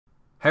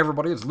Hey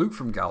everybody, it's Luke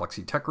from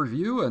Galaxy Tech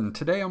Review, and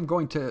today I'm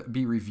going to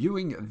be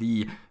reviewing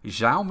the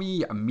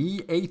Xiaomi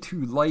Mi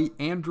A2 Lite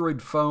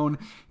Android phone.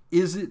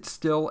 Is it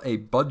still a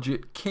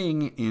budget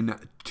king in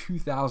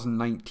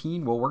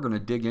 2019? Well, we're going to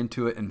dig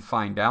into it and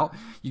find out.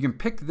 You can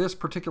pick this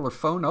particular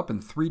phone up in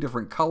 3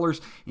 different colors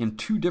in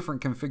 2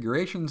 different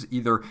configurations,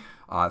 either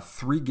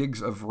 3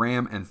 gigs of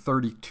RAM and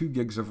 32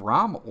 gigs of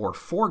ROM, or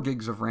 4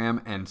 gigs of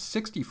RAM and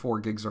 64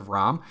 gigs of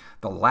ROM,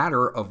 the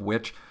latter of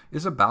which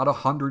is about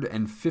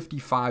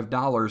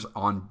 $155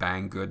 on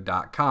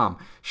Banggood.com.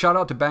 Shout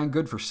out to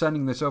Banggood for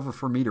sending this over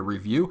for me to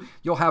review.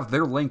 You'll have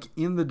their link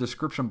in the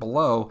description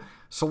below.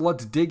 So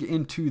let's dig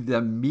into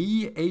the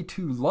Mi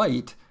A2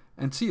 Lite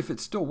and see if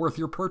it's still worth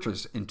your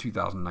purchase in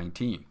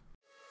 2019.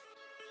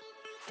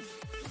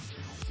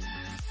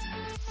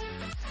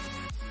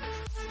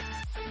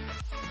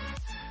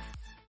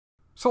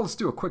 So let's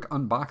do a quick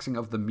unboxing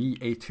of the Mi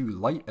A2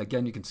 Lite.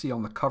 Again, you can see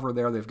on the cover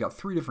there, they've got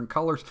 3 different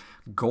colors: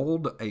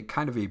 gold, a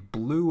kind of a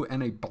blue,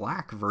 and a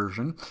black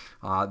version.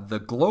 The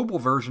global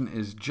version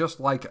is just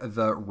like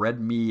the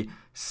Redmi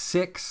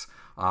 6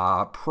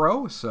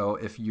 Pro, so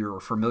if you're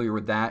familiar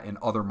with that in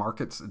other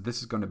markets, this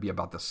is going to be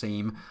about the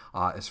same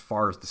as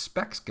far as the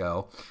specs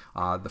go.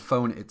 The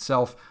phone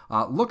itself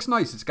looks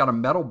nice. It's got a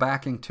metal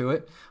backing to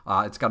it.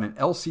 It's got an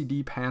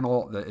LCD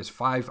panel that is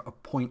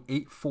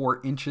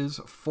 5.84 inches,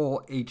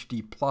 full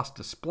HD plus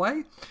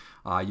display.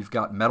 You've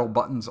got metal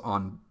buttons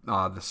on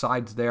the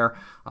sides there.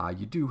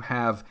 You do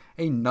have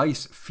a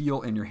nice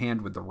feel in your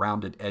hand with the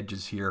rounded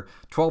edges here.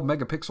 12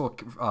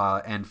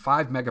 megapixel and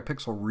 5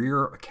 megapixel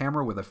rear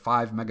camera with a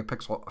 5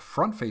 megapixel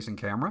front facing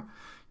camera.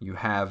 You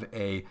have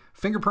a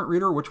fingerprint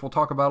reader, which we'll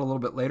talk about a little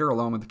bit later,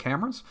 along with the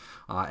cameras.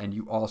 And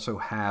you also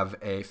have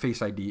a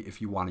Face ID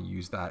if you want to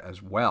use that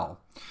as well.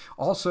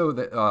 Also,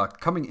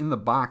 coming in the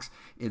box,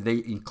 they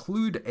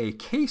include a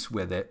case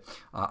with it.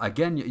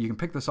 Again, you can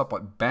pick this up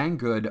at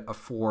Banggood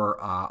for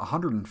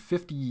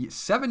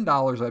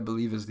 $157, I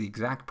believe, is the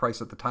exact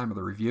price at the time of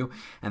the review.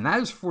 And that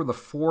is for the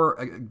 4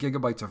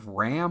 gigabytes of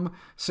RAM,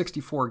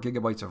 64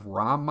 gigabytes of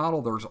ROM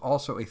model. There's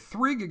also a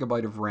 3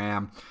 gigabyte of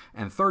RAM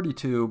and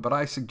 32, but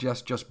I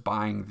suggest just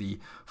buying the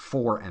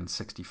 4 and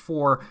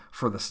 64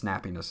 for the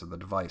snappiness of the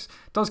device.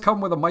 It does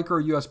come with a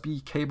micro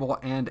USB cable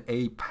and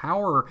a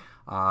power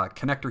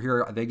connector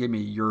here. They gave me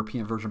a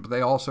European version, but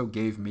they also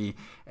gave me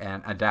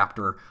an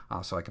adapter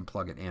so I can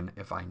plug it in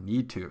if I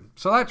need to.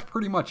 So that's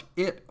pretty much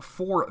it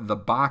for the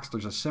box.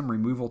 There's a SIM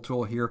removal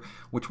tool here,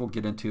 which we'll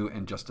get into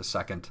in just a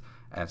second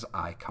as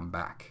I come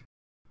back.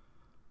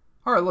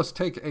 All right, let's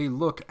take a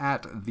look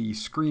at the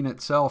screen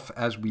itself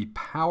as we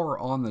power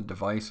on the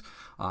device.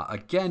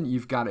 Again,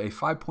 you've got a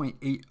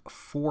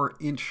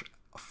 5.84 inch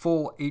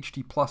full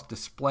HD plus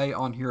display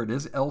on here. It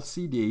is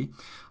LCD.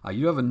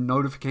 You have a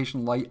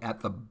notification light at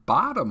the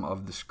bottom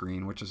of the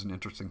screen, which is an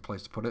interesting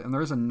place to put it. And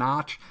there is a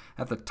notch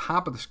at the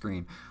top of the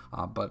screen.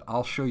 But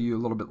I'll show you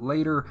a little bit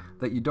later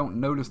that you don't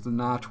notice the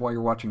notch while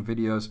you're watching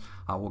videos.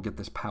 We'll get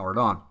this powered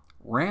on.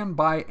 Ran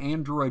by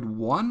Android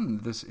One.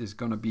 This is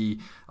going to be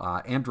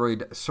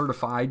Android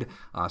certified,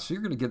 so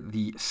you're going to get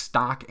the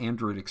stock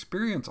Android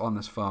experience on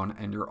this phone,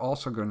 and you're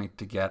also going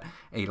to get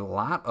a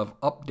lot of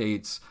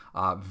updates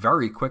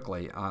very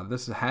quickly.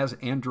 This has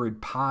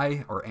Android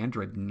Pie or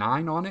Android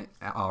 9 on it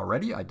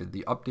already. I did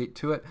the update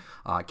to it.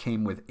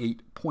 Came with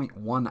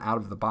 8.1 out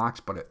of the box,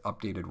 but it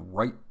updated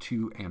right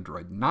to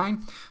Android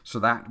 9, so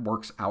that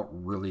works out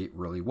really,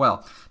 really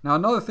well. Now,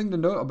 another thing to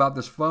note about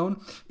this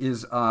phone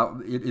is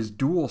it is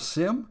dual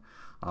SIM.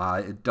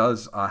 It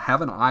does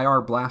have an IR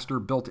blaster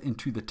built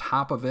into the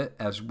top of it,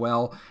 as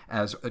well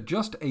as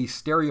just a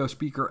stereo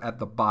speaker at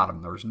the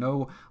bottom. There's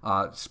no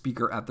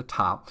speaker at the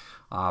top,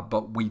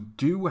 but we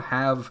do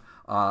have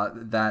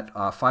that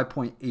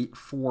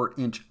 5.84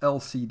 inch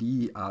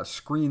LCD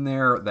screen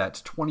there.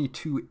 That's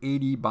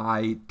 2280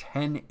 by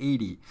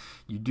 1080.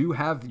 You do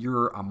have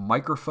your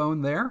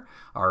microphone there,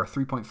 our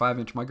 3.5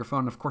 inch microphone,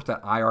 and of course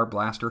that IR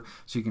blaster,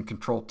 so you can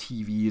control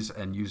TVs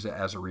and use it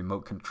as a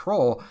remote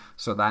control.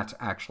 So that's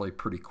actually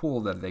pretty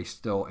cool that they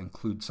still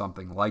include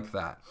something like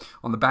that.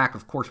 On the back,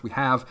 of course, we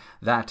have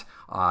that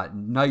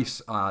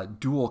nice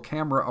dual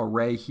camera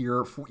array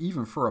here.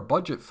 Even for a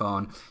budget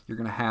phone, you're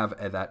going to have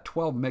that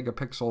 12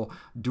 megapixel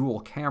dual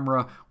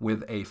camera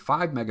with a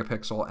 5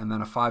 megapixel and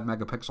then a 5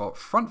 megapixel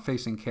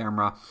front-facing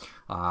camera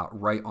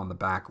right on the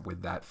back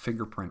with that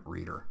fingerprint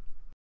reader.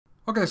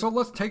 Okay, so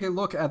let's take a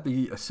look at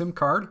the SIM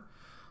card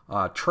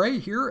tray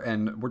here,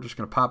 and we're just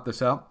going to pop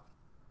this out.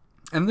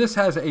 And this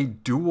has a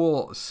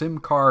dual SIM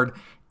card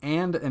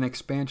and an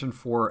expansion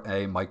for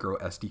a micro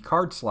SD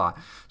card slot.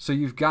 So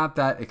you've got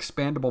that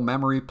expandable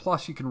memory,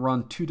 plus you can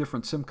run 2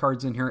 different SIM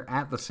cards in here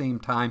at the same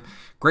time.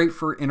 Great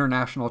for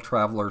international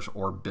travelers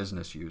or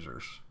business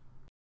users.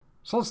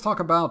 So let's talk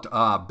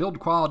about build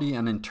quality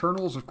and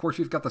internals. Of course,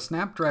 you've got the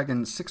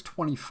Snapdragon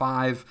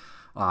 625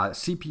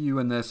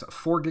 CPU in this,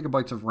 4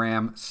 gigabytes of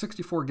RAM,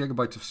 64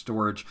 gigabytes of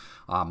storage,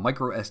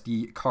 micro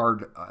SD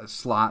card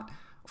slot,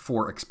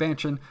 for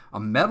expansion, a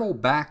metal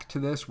back to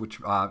this, which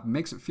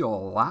makes it feel a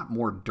lot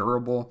more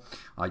durable.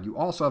 You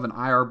also have an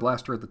IR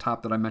blaster at the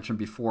top that I mentioned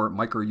before,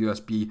 micro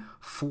USB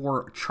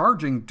for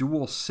charging,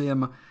 dual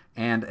SIM,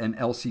 and an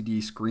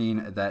LCD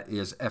screen that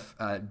is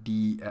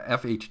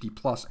FHD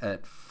Plus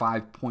at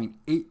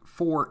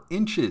 5.84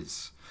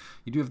 inches.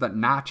 You do have that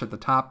notch at the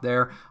top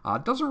there.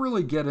 It doesn't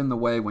really get in the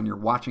way when you're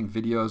watching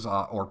videos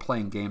or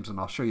playing games,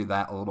 and I'll show you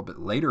that a little bit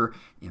later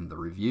in the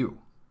review.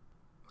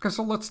 Okay,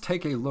 so let's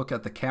take a look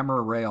at the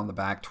camera array on the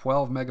back,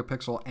 12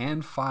 megapixel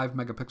and 5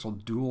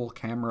 megapixel dual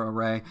camera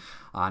array.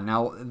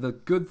 Now, the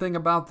good thing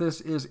about this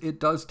is it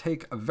does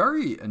take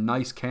very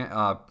nice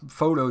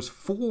photos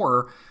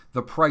for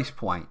the price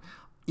point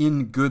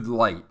in good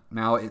light.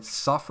 Now, it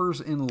suffers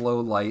in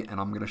low light, and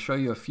I'm going to show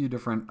you a few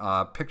different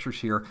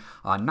pictures here,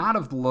 not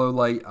of the low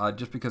light,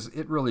 just because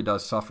it really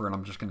does suffer, and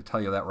I'm just going to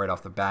tell you that right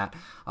off the bat.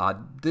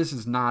 This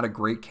is not a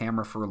great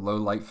camera for low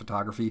light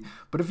photography,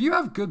 but if you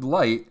have good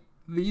light,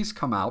 these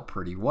come out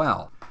pretty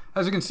well.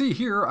 As you can see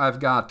here, I've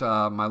got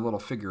my little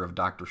figure of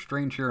Dr.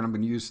 Strange here, and I'm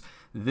going to use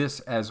this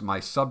as my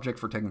subject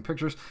for taking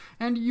pictures.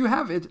 And you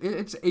have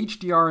it's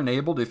HDR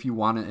enabled if you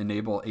want to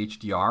enable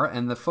HDR,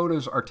 and the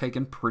photos are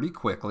taken pretty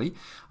quickly.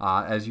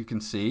 As you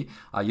can see,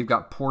 you've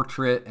got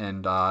portrait,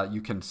 and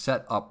you can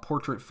set up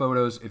portrait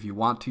photos if you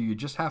want to. You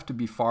just have to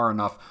be far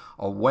enough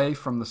away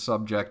from the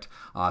subject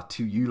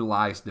to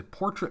utilize the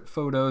portrait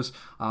photos,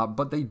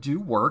 but they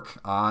do work.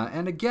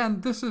 And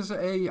again, this is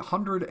a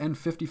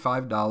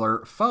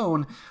 $155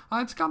 phone.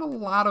 It's got a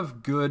lot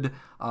of good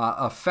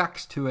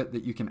effects to it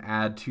that you can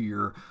add to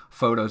your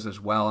photos as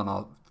well, and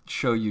I'll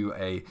show you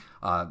a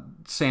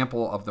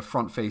sample of the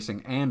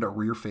front-facing and a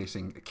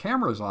rear-facing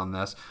cameras on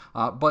this.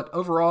 But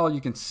overall,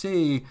 you can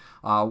see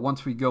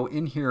once we go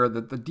in here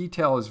that the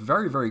detail is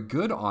very, very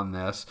good on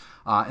this,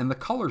 and the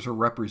colors are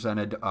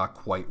represented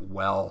quite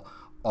well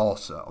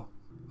also.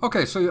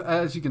 Okay, so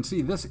as you can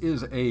see, this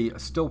is a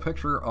still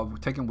picture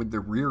taken with the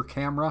rear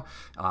camera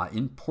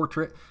in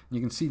portrait. You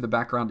can see the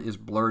background is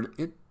blurred.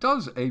 It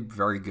does a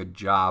very good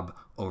job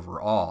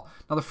overall.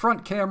 Now the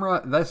front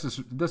camera, this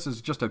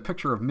is just a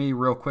picture of me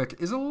real quick,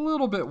 is a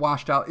little bit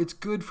washed out. It's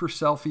good for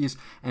selfies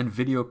and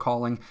video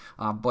calling,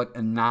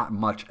 but not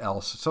much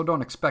else. So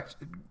don't expect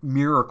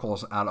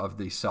miracles out of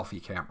the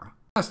selfie camera.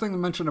 Last thing to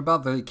mention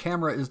about the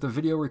camera is the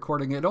video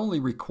recording. It only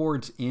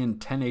records in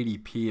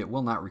 1080p. It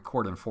will not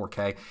record in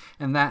 4K,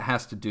 and that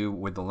has to do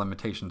with the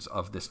limitations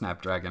of the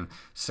Snapdragon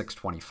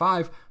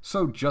 625.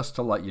 So just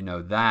to let you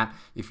know that,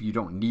 if you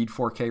don't need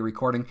 4K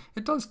recording,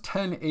 it does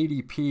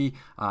 1080p,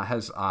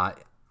 has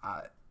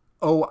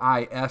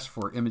OIS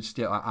for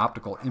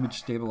optical image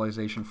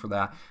stabilization for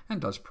that,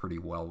 and does pretty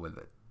well with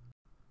it.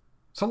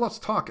 So let's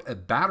talk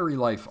battery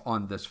life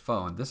on this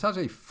phone. This has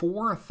a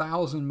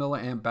 4,000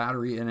 milliamp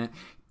battery in it,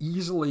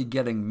 easily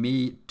getting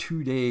me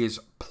 2 days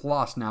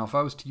plus. Now, if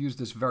I was to use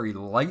this very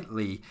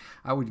lightly,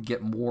 I would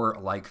get more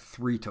like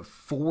 3 to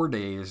 4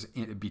 days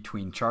in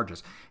between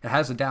charges. It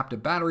has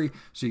adaptive battery,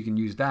 so you can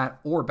use that,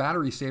 or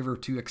battery saver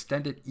to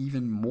extend it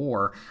even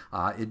more.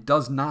 It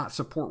does not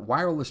support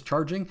wireless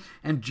charging,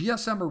 and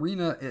GSM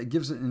Arena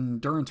gives it an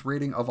endurance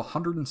rating of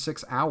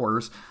 106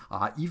 hours.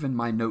 Even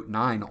my Note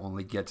 9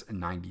 only gets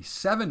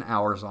 97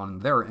 hours on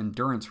their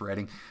endurance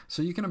rating,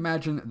 so you can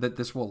imagine that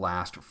this will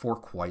last for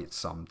quite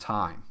some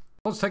time.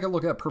 Let's take a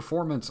look at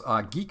performance.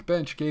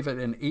 Geekbench gave it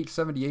an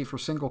 878 for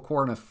single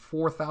core and a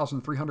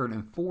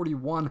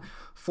 4,341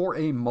 for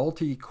a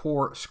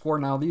multi-core score.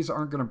 Now, these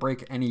aren't going to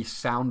break any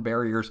sound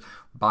barriers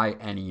by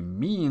any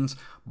means,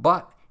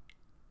 but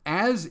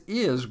as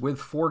is with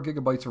 4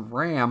 gigabytes of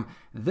RAM,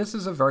 this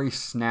is a very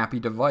snappy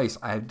device.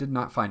 I did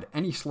not find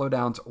any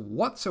slowdowns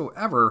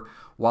whatsoever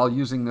while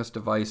using this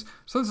device.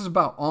 So this is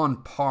about on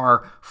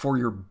par for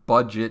your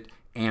budget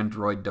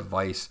Android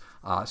device.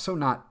 So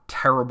not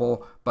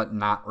terrible, but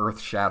not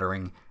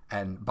earth-shattering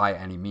and by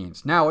any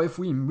means. Now, if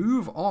we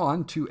move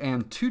on to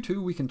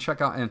Antutu, we can check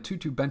out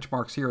Antutu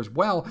benchmarks here as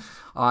well.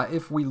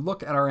 If we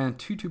look at our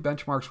Antutu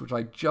benchmarks, which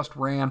I just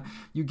ran,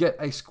 you get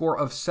a score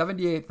of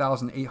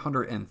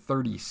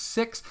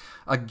 78,836.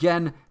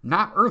 Again,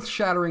 not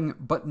earth-shattering,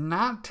 but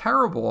not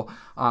terrible.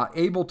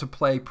 Able to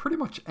play pretty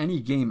much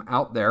any game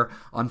out there.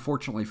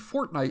 Unfortunately,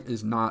 Fortnite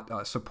is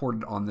not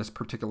supported on this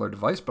particular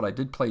device, but I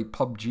did play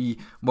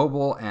PUBG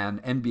Mobile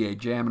and NBA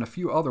Jam and a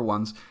few other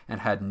ones and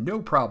had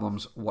no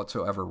problems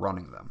whatsoever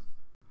running them.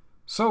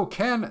 So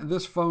can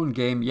this phone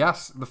game?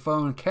 Yes, the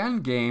phone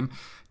can game.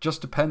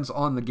 Just depends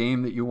on the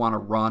game that you want to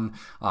run.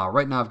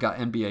 Right now I've got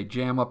NBA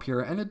Jam up here,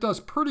 and it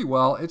does pretty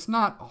well. It's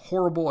not a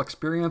horrible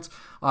experience.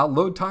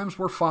 Load times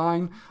were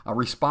fine.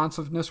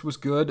 Responsiveness was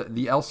good.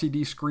 The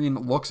LCD screen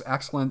looks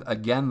excellent.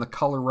 Again, the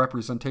color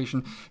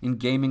representation in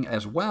gaming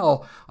as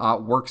well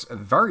works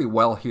very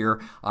well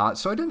here.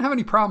 So I didn't have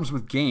any problems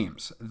with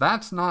games.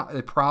 That's not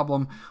a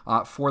problem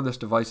for this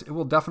device. It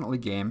will definitely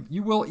game.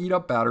 You will eat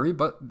up battery,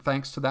 but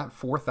thanks to that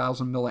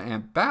 4,000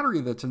 milliamp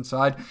battery that's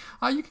inside,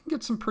 you can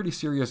get some pretty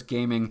serious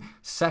gaming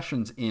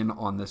sessions in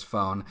on this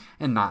phone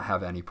and not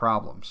have any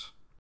problems.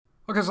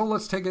 Okay, so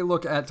let's take a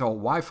look at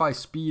Wi-Fi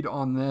speed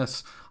on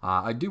this.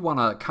 I do want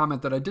to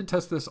comment that I did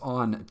test this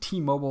on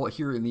T-Mobile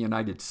here in the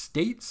United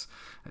States.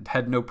 It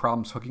had no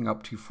problems hooking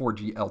up to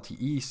 4G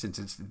LTE since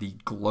it's the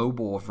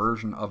global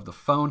version of the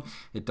phone.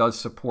 It does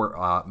support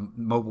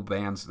mobile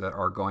bands that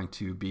are going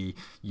to be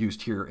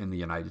used here in the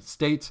United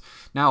States.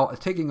 Now,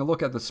 taking a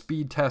look at the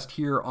speed test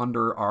here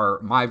under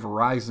our My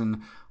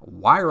Verizon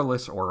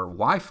wireless or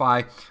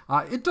Wi-Fi,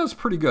 it does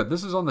pretty good.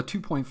 This is on the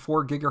 2.4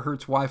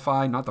 gigahertz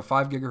Wi-Fi, not the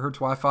 5 gigahertz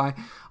Wi-Fi,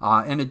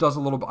 and it does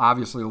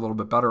obviously a little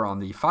bit better on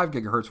the 5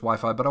 gigahertz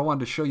Wi-Fi, but I wanted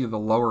to show you the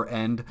lower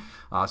end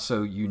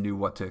so you knew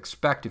what to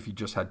expect if you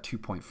just had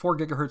 2.4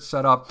 gigahertz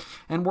set up.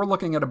 And we're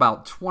looking at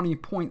about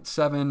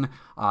 20.7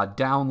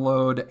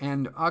 download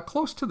and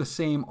close to the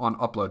same on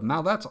upload.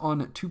 Now that's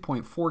on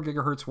 2.4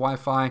 gigahertz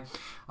Wi-Fi.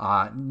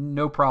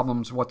 No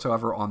problems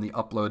whatsoever on the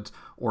uploads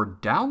or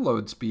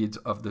download speeds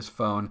of this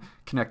phone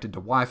connected to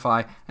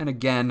Wi-Fi. And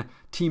again,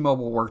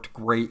 T-Mobile worked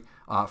great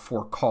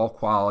for call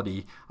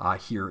quality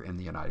here in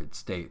the United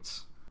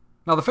States.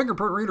 Now the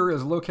fingerprint reader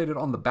is located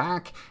on the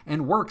back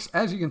and works,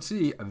 as you can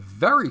see,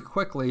 very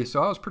quickly,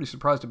 so I was pretty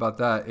surprised about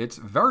that. It's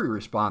very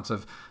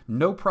responsive,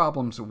 no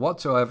problems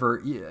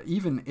whatsoever.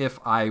 Even if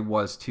I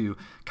was to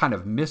kind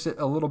of miss it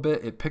a little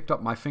bit, it picked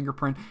up my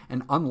fingerprint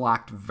and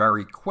unlocked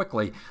very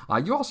quickly.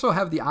 You also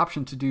have the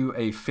option to do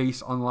a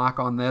face unlock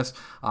on this,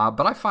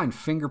 but I find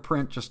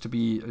fingerprint just to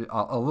be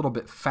a little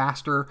bit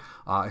faster,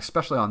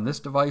 especially on this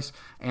device,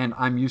 and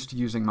I'm used to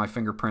using my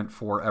fingerprint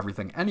for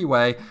everything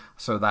anyway,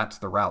 so that's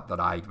the route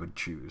that I would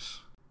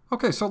choose.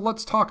 Okay, so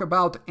let's talk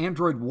about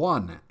Android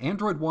One.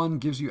 Android One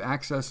gives you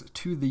access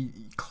to the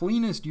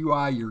cleanest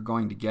UI you're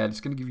going to get. It's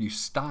going to give you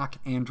stock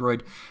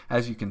Android.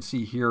 As you can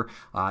see here,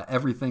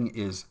 everything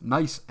is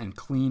nice and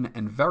clean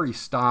and very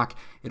stock.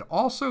 It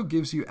also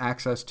gives you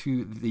access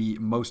to the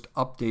most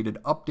updated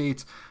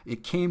updates.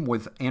 It came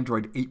with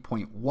Android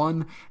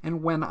 8.1,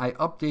 and when I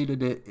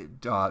updated it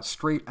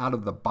straight out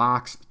of the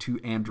box to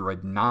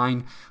Android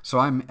 9, so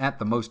I'm at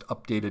the most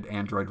updated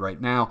Android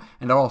right now,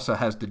 and it also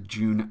has the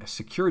June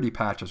security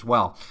patch as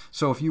well.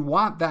 So if you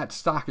want that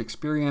stock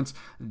experience,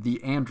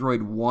 the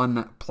Android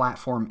One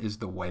platform is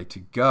the way to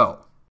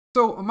go.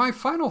 So my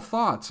final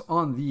thoughts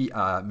on the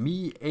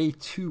Mi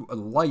A2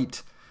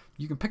 Lite.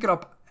 You can pick it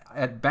up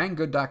at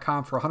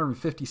banggood.com for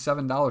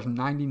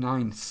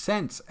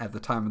 $157.99 at the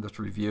time of this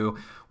review,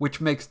 which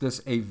makes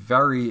this a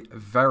very,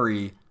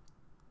 very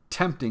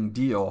tempting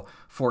deal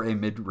for a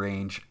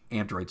mid-range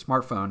Android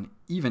smartphone.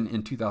 Even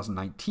in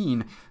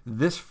 2019,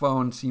 this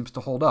phone seems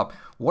to hold up.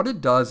 What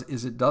it does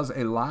is it does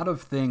a lot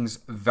of things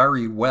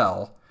very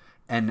well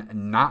and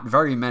not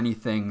very many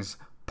things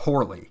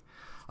poorly.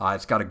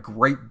 It's got a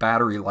great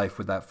battery life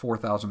with that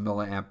 4,000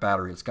 milliamp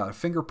battery. It's got a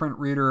fingerprint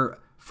reader,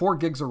 4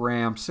 gigs of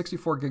RAM,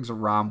 64 gigs of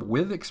ROM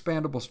with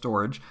expandable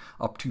storage.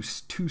 Up to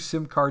 2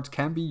 SIM cards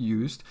can be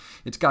used.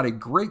 It's got a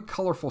great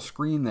colorful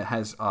screen that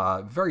has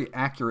very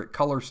accurate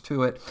colors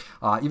to it.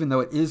 Even though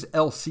it is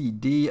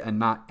LCD and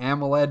not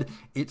AMOLED,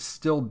 it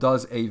still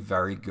does a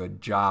very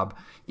good job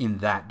in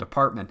that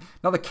department.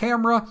 Now the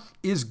camera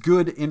is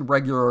good in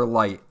regular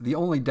light. The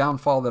only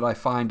downfall that I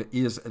find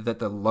is that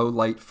the low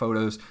light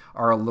photos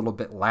are a little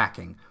bit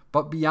lacking.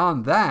 But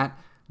beyond that,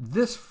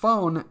 this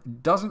phone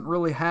doesn't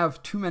really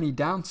have too many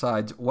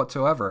downsides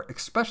whatsoever,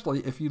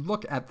 especially if you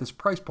look at this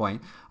price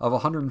point of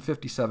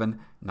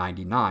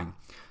 $157.99.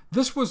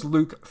 This was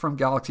Luke from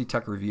Galaxy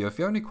Tech Review. If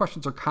you have any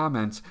questions or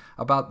comments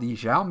about the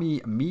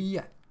Xiaomi Mi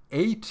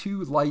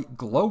A2 Lite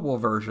global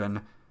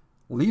version,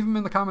 leave them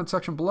in the comment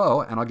section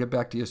below and I'll get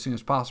back to you as soon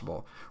as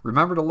possible.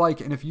 Remember to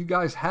like, and if you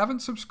guys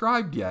haven't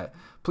subscribed yet,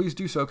 please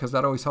do so because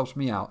that always helps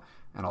me out,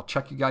 and I'll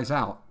check you guys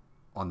out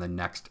on the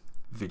next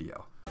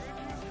video.